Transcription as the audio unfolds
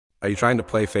Are you trying to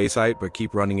play Faceit but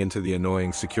keep running into the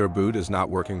annoying secure boot is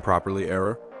not working properly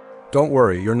error? Don't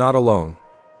worry, you're not alone.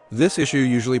 This issue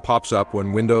usually pops up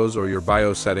when Windows or your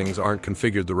BIOS settings aren't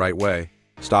configured the right way,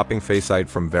 stopping Faceit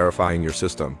from verifying your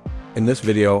system. In this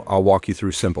video, I'll walk you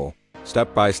through simple,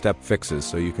 step-by-step fixes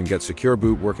so you can get secure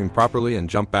boot working properly and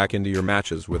jump back into your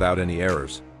matches without any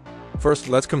errors. First,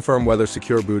 let's confirm whether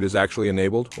secure boot is actually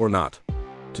enabled or not.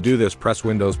 To do this, press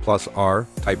Windows plus R,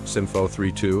 type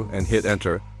Sympho32 and hit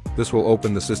enter. This will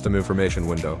open the system information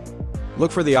window.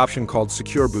 Look for the option called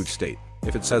Secure Boot State.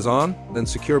 If it says on, then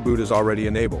Secure Boot is already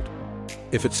enabled.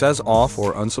 If it says off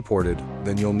or unsupported,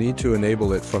 then you'll need to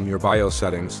enable it from your BIOS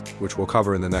settings, which we'll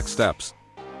cover in the next steps.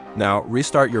 Now,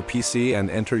 restart your PC and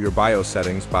enter your BIOS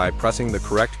settings by pressing the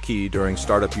correct key during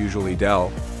startup, usually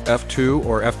Dell, F2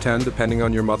 or F10 depending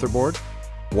on your motherboard.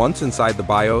 Once inside the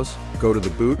BIOS, go to the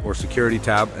Boot or Security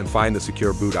tab and find the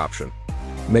Secure Boot option.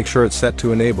 Make sure it's set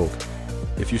to Enabled.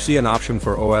 If you see an option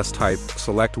for OS type,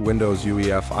 select Windows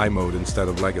UEFI mode instead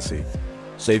of Legacy.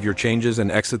 Save your changes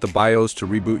and exit the BIOS to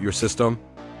reboot your system.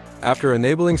 After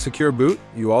enabling Secure Boot,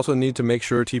 you also need to make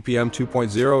sure TPM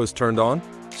 2.0 is turned on.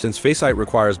 Since Faceit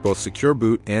requires both Secure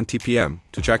Boot and TPM,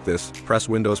 to check this, press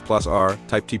Windows plus R,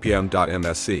 type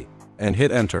tpm.msc, and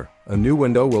hit enter. A new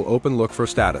window will open. Look for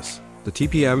status. The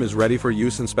TPM is ready for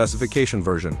use in specification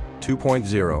version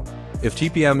 2.0. If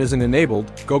TPM isn't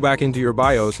enabled, go back into your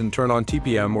BIOS and turn on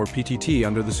TPM or PTT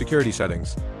under the security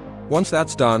settings. Once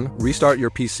that's done, restart your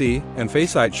PC, and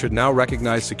Faceit should now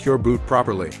recognize Secure Boot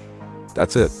properly.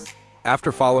 That's it.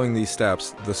 After following these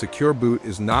steps, the Secure Boot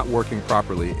is not working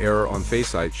properly error on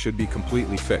Faceit should be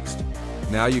completely fixed.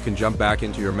 Now you can jump back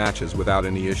into your matches without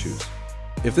any issues.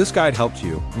 If this guide helped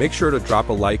you, make sure to drop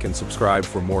a like and subscribe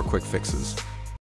for more quick fixes.